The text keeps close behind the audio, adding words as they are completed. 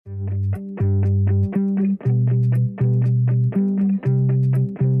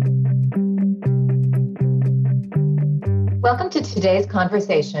Welcome to today's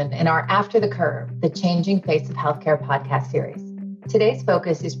conversation in our After the Curve, the Changing Face of Healthcare podcast series. Today's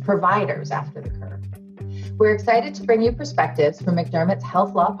focus is providers after the curve. We're excited to bring you perspectives from McDermott's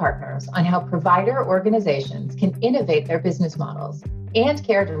health law partners on how provider organizations can innovate their business models and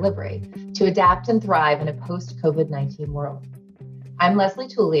care delivery to adapt and thrive in a post-COVID-19 world. I'm Leslie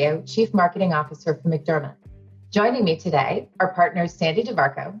Tullio, Chief Marketing Officer for McDermott. Joining me today are partners Sandy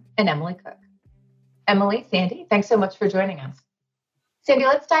DeVarco and Emily Cook. Emily, Sandy, thanks so much for joining us. Sandy,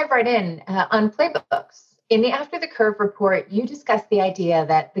 let's dive right in on playbooks. In the After the Curve report, you discussed the idea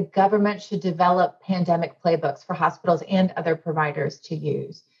that the government should develop pandemic playbooks for hospitals and other providers to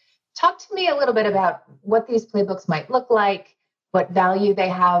use. Talk to me a little bit about what these playbooks might look like, what value they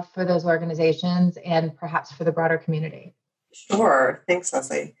have for those organizations, and perhaps for the broader community. Sure. Thanks,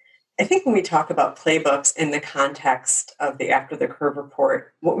 Leslie. I think when we talk about playbooks in the context of the After the Curve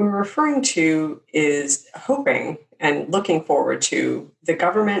report, what we're referring to is hoping and looking forward to the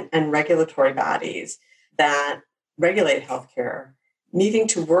government and regulatory bodies that regulate healthcare needing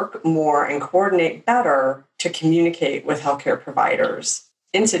to work more and coordinate better to communicate with healthcare providers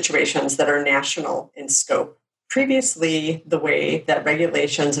in situations that are national in scope. Previously, the way that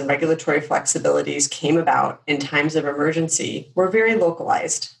regulations and regulatory flexibilities came about in times of emergency were very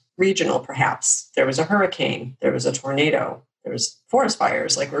localized. Regional, perhaps. There was a hurricane, there was a tornado, there was forest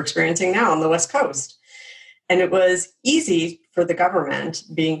fires like we're experiencing now on the West Coast. And it was easy for the government,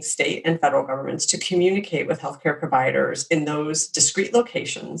 being state and federal governments, to communicate with healthcare providers in those discrete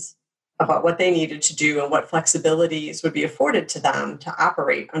locations about what they needed to do and what flexibilities would be afforded to them to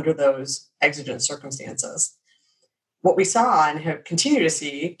operate under those exigent circumstances. What we saw and have continued to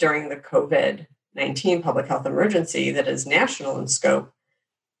see during the COVID-19 public health emergency that is national in scope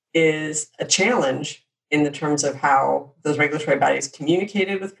is a challenge in the terms of how those regulatory bodies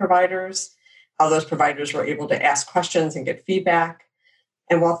communicated with providers, how those providers were able to ask questions and get feedback.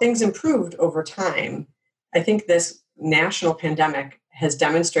 And while things improved over time, I think this national pandemic has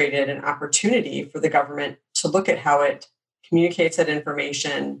demonstrated an opportunity for the government to look at how it communicates that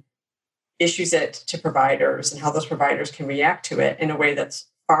information, issues it to providers, and how those providers can react to it in a way that's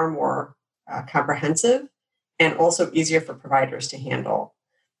far more comprehensive and also easier for providers to handle.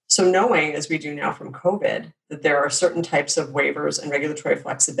 So knowing, as we do now from COVID, that there are certain types of waivers and regulatory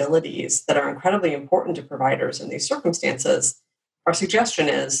flexibilities that are incredibly important to providers in these circumstances, our suggestion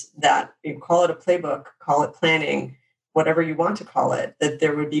is that you call it a playbook, call it planning, whatever you want to call it, that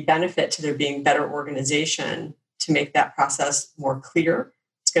there would be benefit to there being better organization to make that process more clear.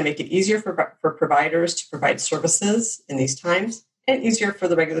 It's going to make it easier for providers to provide services in these times and easier for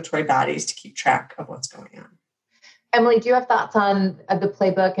the regulatory bodies to keep track of what's going on. Emily, do you have thoughts on the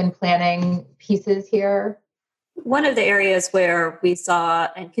playbook and planning pieces here? One of the areas where we saw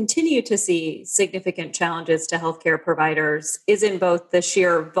and continue to see significant challenges to healthcare providers is in both the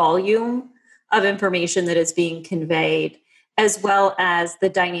sheer volume of information that is being conveyed, as well as the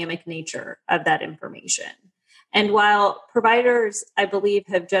dynamic nature of that information. And while providers, I believe,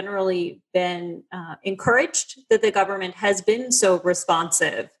 have generally been encouraged that the government has been so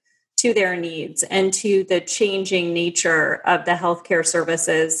responsive to their needs and to the changing nature of the healthcare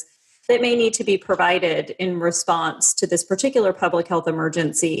services that may need to be provided in response to this particular public health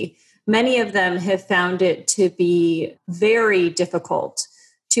emergency, many of them have found it to be very difficult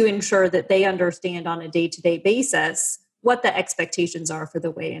to ensure that they understand on a day-to-day basis what the expectations are for the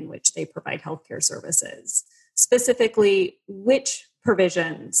way in which they provide healthcare services. Specifically, which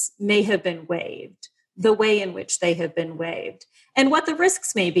provisions may have been waived, the way in which they have been waived, and what the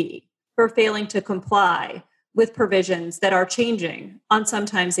risks may be for failing to comply with provisions that are changing on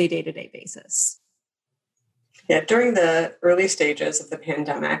sometimes a day-to-day basis. Yeah, during the early stages of the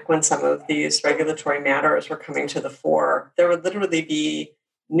pandemic, when some of these regulatory matters were coming to the fore, there would literally be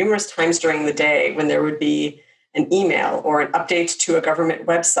numerous times during the day when there would be an email or an update to a government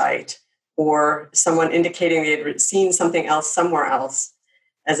website or someone indicating they had seen something else somewhere else,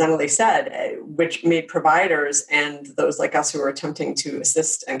 as Emily said, which made providers and those like us who were attempting to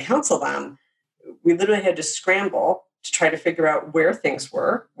assist and counsel them, we literally had to scramble to try to figure out where things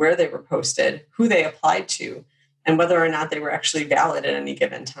were, where they were posted, who they applied to, and whether or not they were actually valid at any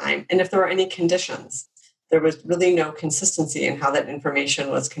given time, and if there were any conditions. There was really no consistency in how that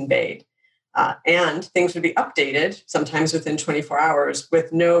information was conveyed. And things would be updated, sometimes within 24 hours,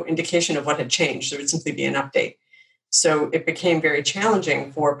 with no indication of what had changed. There would simply be an update. So it became very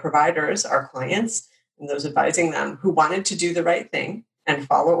challenging for providers, our clients, and those advising them who wanted to do the right thing and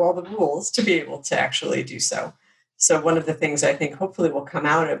follow all the rules to be able to actually do so. So one of the things I think hopefully will come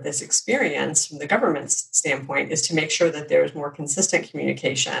out of this experience from the government's standpoint is to make sure that there's more consistent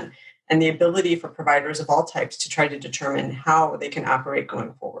communication and the ability for providers of all types to try to determine how they can operate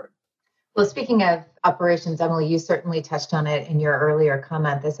going forward. Well, speaking of operations, Emily, you certainly touched on it in your earlier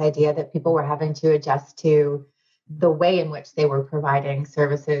comment, this idea that people were having to adjust to the way in which they were providing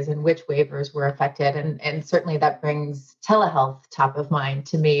services and which waivers were affected. And certainly that brings telehealth top of mind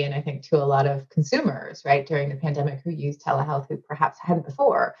to me, and I think to a lot of consumers, right, during the pandemic who used telehealth who perhaps hadn't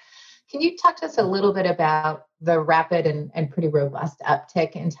before. Can you talk to us a little bit about the rapid and pretty robust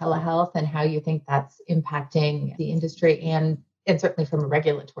uptick in telehealth and how you think that's impacting the industry and certainly from a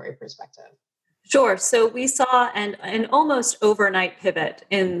regulatory perspective? Sure. So we saw an almost overnight pivot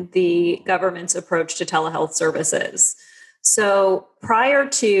in the government's approach to telehealth services. So prior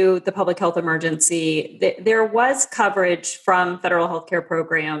to the public health emergency, there was coverage from federal healthcare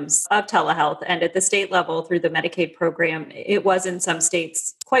programs of telehealth, and at the state level through the Medicaid program, it was in some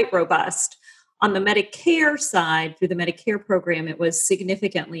states quite robust. On the Medicare side, through the Medicare program, it was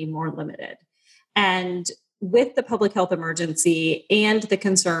significantly more limited. And with the public health emergency and the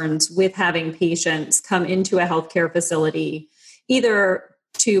concerns with having patients come into a healthcare facility, either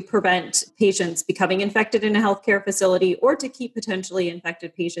to prevent patients becoming infected in a healthcare facility or to keep potentially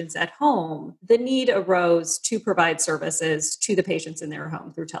infected patients at home, the need arose to provide services to the patients in their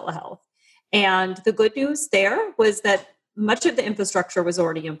home through telehealth. And the good news there was that much of the infrastructure was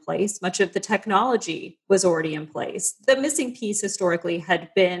already in place, much of the technology was already in place. The missing piece historically had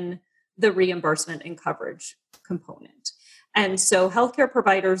been the reimbursement and coverage component. And so healthcare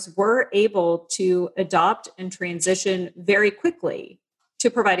providers were able to adopt and transition very quickly to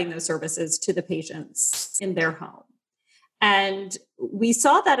providing those services to the patients in their home. And we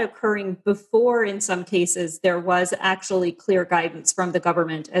saw that occurring before, in some cases, there was actually clear guidance from the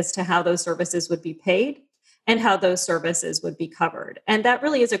government as to how those services would be paid and how those services would be covered. And that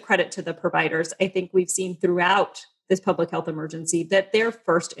really is a credit to the providers. I think we've seen throughout this public health emergency that their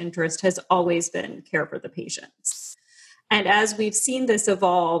first interest has always been care for the patients. And as we've seen this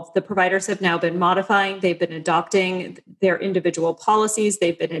evolve, the providers have now been modifying, they've been adopting their individual policies,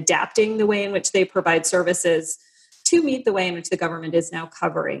 they've been adapting the way in which they provide services to meet the way in which the government is now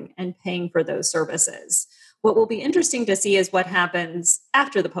covering and paying for those services. What will be interesting to see is what happens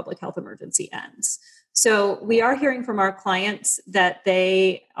after the public health emergency ends. So we are hearing from our clients that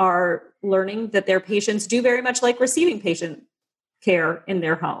they are learning that their patients do very much like receiving patient care in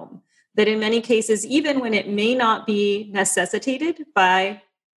their home. That in many cases, even when it may not be necessitated by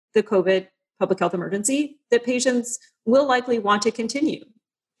the COVID public health emergency, that patients will likely want to continue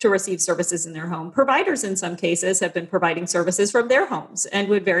to receive services in their home. Providers in some cases have been providing services from their homes and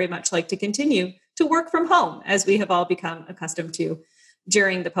would very much like to continue to work from home, as we have all become accustomed to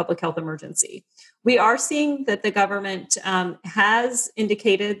during the public health emergency. We are seeing that the government has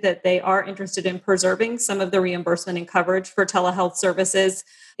indicated that they are interested in preserving some of the reimbursement and coverage for telehealth services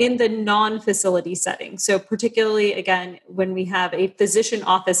in the non-facility setting. So particularly, again, when we have a physician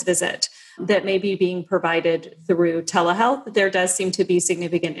office visit that may be being provided through telehealth, there does seem to be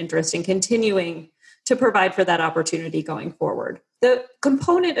significant interest in continuing to provide for that opportunity going forward. The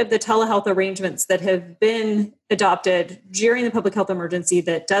component of the telehealth arrangements that have been adopted during the public health emergency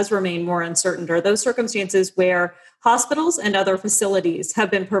that does remain more uncertain are those circumstances where hospitals and other facilities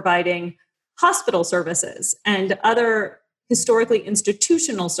have been providing hospital services and other historically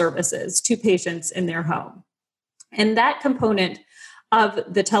institutional services to patients in their home. And that component of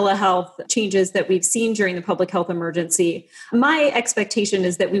the telehealth changes that we've seen during the public health emergency, my expectation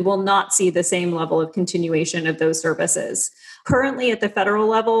is that we will not see the same level of continuation of those services. Currently, at the federal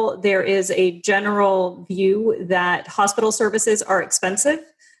level, there is a general view that hospital services are expensive.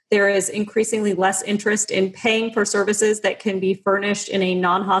 There is increasingly less interest in paying for services that can be furnished in a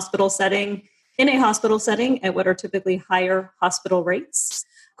non-hospital setting, in a hospital setting at what are typically higher hospital rates.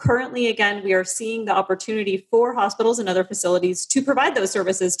 Currently, again, we are seeing the opportunity for hospitals and other facilities to provide those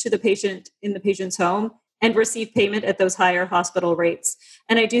services to the patient in the patient's home and receive payment at those higher hospital rates.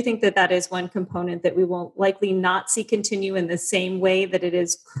 And I do think that that is one component that we will likely not see continue in the same way that it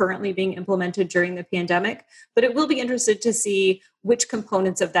is currently being implemented during the pandemic. But it will be interesting to see which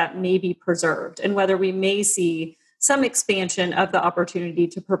components of that may be preserved and whether we may see some expansion of the opportunity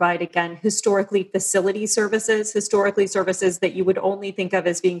to provide, again, historically facility services, historically services that you would only think of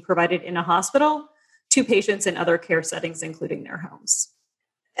as being provided in a hospital to patients in other care settings, including their homes.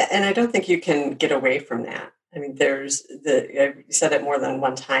 And I don't think you can get away from that. I mean, you said it more than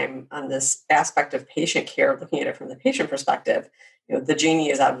one time on this aspect of patient care, looking at it from the patient perspective, the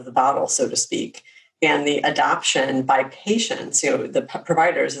genie is out of the bottle, so to speak. and the adoption by patients. The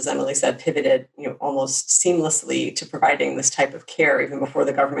providers, as Emily said, pivoted almost seamlessly to providing this type of care even before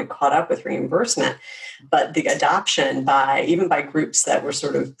the government caught up with reimbursement. But the adoption even by groups that were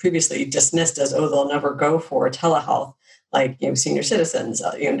sort of previously dismissed as, oh, they'll never go for telehealth, like senior citizens,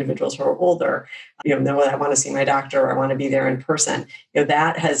 individuals who are older, no, I want to see my doctor, or I want to be there in person.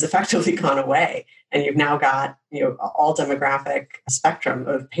 That has effectively gone away, and you've now got all demographic spectrum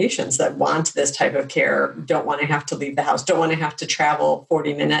of patients that want this type of care, don't want to have to leave the house, don't want to have to travel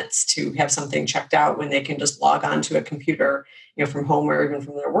 40 minutes to have something checked out when they can just log on to a computer, from home or even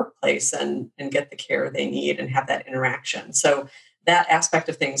from their workplace and get the care they need and have that interaction. So that aspect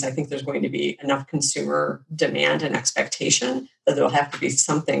of things, I think there's going to be enough consumer demand and expectation that there'll have to be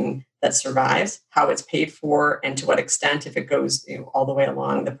something that survives. How it's paid for and to what extent, if it goes all the way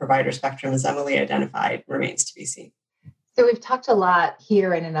along the provider spectrum, as Emily identified, remains to be seen. So we've talked a lot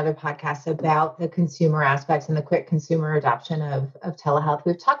here in another podcast about the consumer aspects and the quick consumer adoption of telehealth.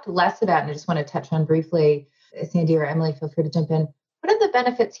 We've talked less about, and I just want to touch on briefly, Sandy or Emily, feel free to jump in. What are the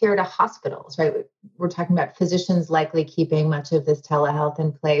benefits here to hospitals, right? We're talking about physicians likely keeping much of this telehealth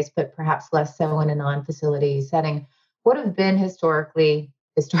in place, but perhaps less so in a non-facility setting. What have been historically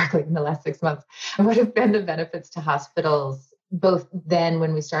in the last 6 months, what have been the benefits to hospitals, both then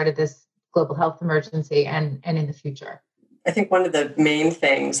when we started this global health emergency and in the future? I think one of the main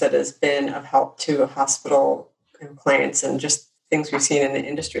things that has been of help to hospital clients and just things we've seen in the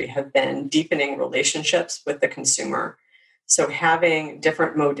industry have been deepening relationships with the consumer. So having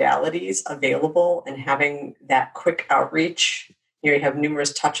different modalities available and having that quick outreach, you have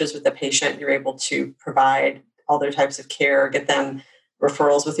numerous touches with the patient, you're able to provide all their types of care, get them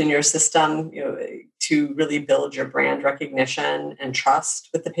referrals within your system, to really build your brand recognition and trust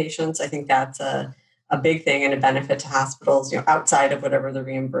with the patients. I think that's a big thing and a benefit to hospitals, outside of whatever the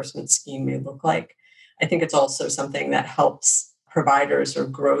reimbursement scheme may look like. I think it's also something that helps providers or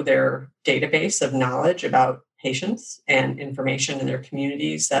grow their database of knowledge about patients and information in their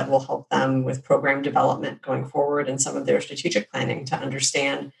communities that will help them with program development going forward and some of their strategic planning to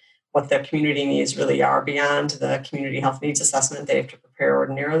understand what the community needs really are beyond the community health needs assessment they have to prepare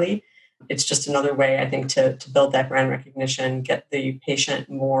ordinarily. It's just another way, I think, to build that brand recognition, get the patient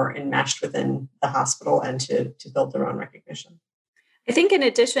more enmeshed within the hospital and to build their own recognition. I think in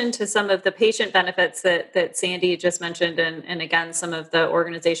addition to some of the patient benefits that Sandy just mentioned, and again, some of the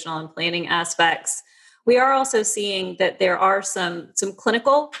organizational and planning aspects, we are also seeing that there are some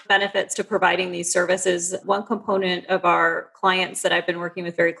clinical benefits to providing these services. One component of our clients that I've been working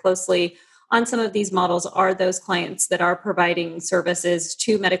with very closely on some of these models are those clients that are providing services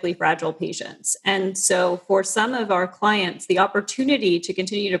to medically fragile patients. And so for some of our clients, the opportunity to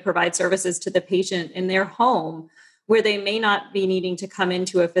continue to provide services to the patient in their home, where they may not be needing to come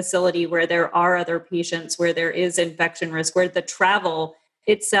into a facility where there are other patients, where there is infection risk, where the travel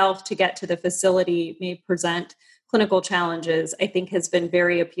itself to get to the facility may present clinical challenges, I think has been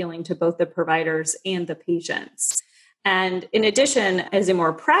very appealing to both the providers and the patients. And in addition, as a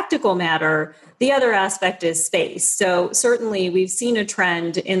more practical matter, the other aspect is space. So certainly we've seen a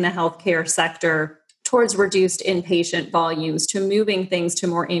trend in the healthcare sector towards reduced inpatient volumes, to moving things to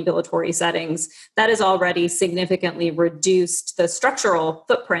more ambulatory settings. That has already significantly reduced the structural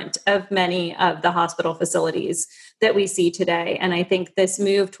footprint of many of the hospital facilities that we see today. And I think this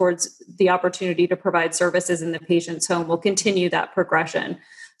move towards the opportunity to provide services in the patient's home will continue that progression.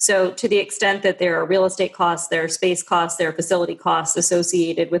 So to the extent that there are real estate costs, there are space costs, there are facility costs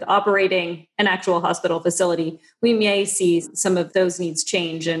associated with operating an actual hospital facility, we may see some of those needs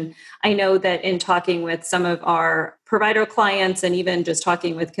change. And I know that in talking with some of our provider clients and even just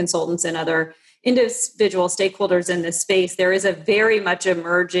talking with consultants and other individual stakeholders in this space, there is a very much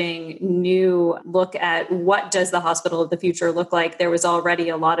emerging new look at what does the hospital of the future look like. There was already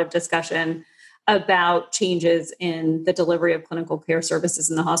a lot of discussion about changes in the delivery of clinical care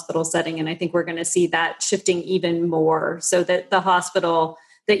services in the hospital setting. And I think we're going to see that shifting even more, so that the hospital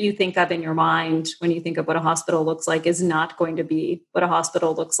that you think of in your mind when you think of what a hospital looks like is not going to be what a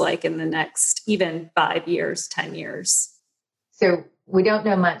hospital looks like in the next even 5 years, 10 years. So we don't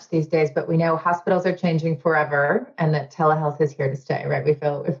know much these days, but we know hospitals are changing forever and that telehealth is here to stay, right? We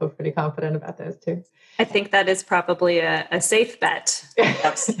feel pretty confident about those too. I think that is probably a safe bet.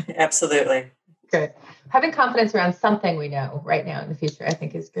 Absolutely. Good. Having confidence around something we know right now in the future, I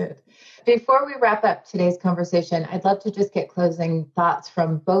think is good. Before we wrap up today's conversation, I'd love to just get closing thoughts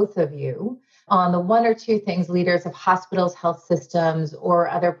from both of you on the one or two things leaders of hospitals, health systems, or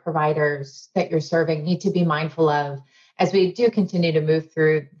other providers that you're serving need to be mindful of as we do continue to move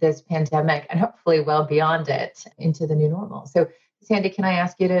through this pandemic and hopefully well beyond it into the new normal. So, Sandy, can I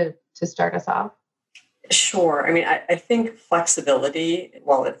ask you to start us off? Sure. I mean, I think flexibility,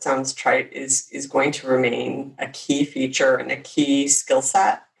 while it sounds trite, is going to remain a key feature and a key skill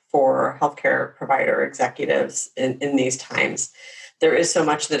set for healthcare provider executives in these times. There is so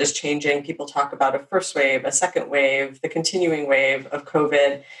much that is changing. People talk about a first wave, a second wave, the continuing wave of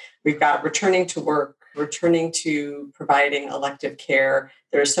COVID. We've got returning to work, returning to providing elective care.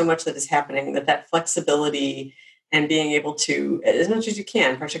 There is so much that is happening that flexibility and being able to, as much as you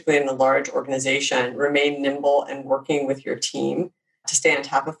can, particularly in a large organization, remain nimble and working with your team to stay on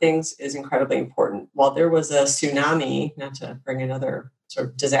top of things is incredibly important. While there was a tsunami, not to bring another sort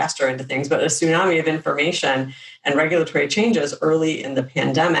of disaster into things, but a tsunami of information and regulatory changes early in the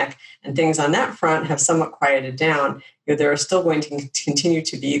pandemic, and things on that front have somewhat quieted down, there are still going to continue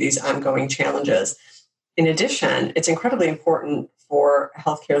to be these ongoing challenges. In addition, it's incredibly important for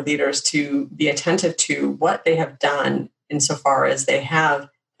healthcare leaders to be attentive to what they have done insofar as they have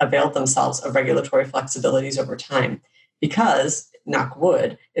availed themselves of regulatory flexibilities over time. Because, knock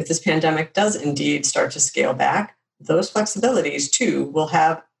wood, if this pandemic does indeed start to scale back, those flexibilities too will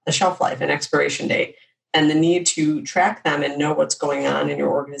have a shelf life, an expiration date, and the need to track them and know what's going on in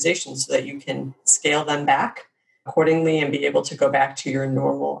your organization so that you can scale them back accordingly and be able to go back to your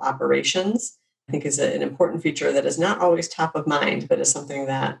normal operations, I think is an important feature that is not always top of mind, but is something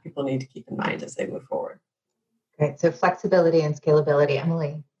that people need to keep in mind as they move forward. Great. So flexibility and scalability.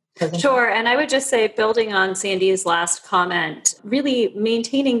 Emily? Sure. And I would just say, building on Sandy's last comment, really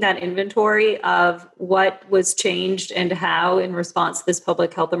maintaining that inventory of what was changed and how in response to this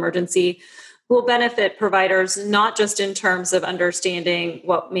public health emergency will benefit providers, not just in terms of understanding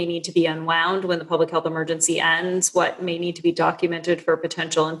what may need to be unwound when the public health emergency ends, what may need to be documented for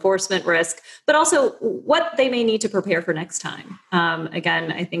potential enforcement risk, but also what they may need to prepare for next time.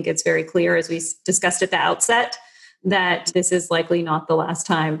 Again, I think it's very clear, as we discussed at the outset, that this is likely not the last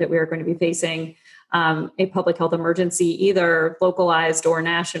time that we are going to be facing a public health emergency, either localized or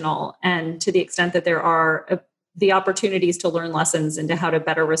national. And to the extent that there are the opportunities to learn lessons into how to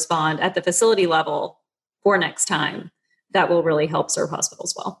better respond at the facility level for next time, that will really help serve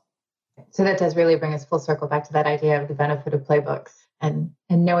hospitals well. So that does really bring us full circle back to that idea of the benefit of playbooks and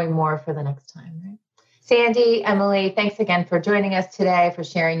knowing more for the next time, right? Sandy, Emily, thanks again for joining us today, for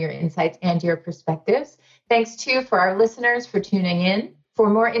sharing your insights and your perspectives. Thanks too for our listeners for tuning in. For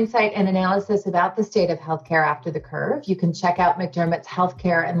more insight and analysis about the state of healthcare after the curve, you can check out McDermott's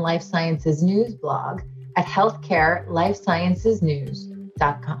Healthcare and Life Sciences News blog at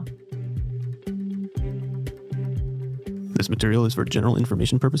healthcarelifesciencesnews.com. This material is for general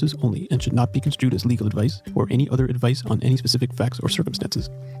information purposes only and should not be construed as legal advice or any other advice on any specific facts or circumstances.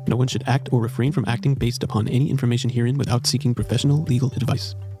 No one should act or refrain from acting based upon any information herein without seeking professional legal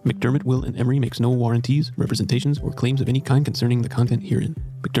advice. McDermott, Will & Emery makes no warranties, representations, or claims of any kind concerning the content herein.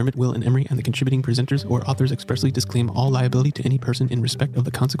 McDermott, Will & Emery and the contributing presenters or authors expressly disclaim all liability to any person in respect of the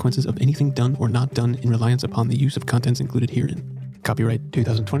consequences of anything done or not done in reliance upon the use of contents included herein. Copyright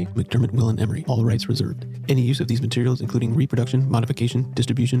 2020, McDermott, Will & Emery, all rights reserved. Any use of these materials, including reproduction, modification,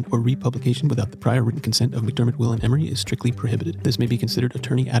 distribution, or republication without the prior written consent of McDermott, Will & Emery is strictly prohibited. This may be considered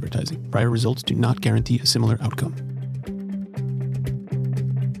attorney advertising. Prior results do not guarantee a similar outcome.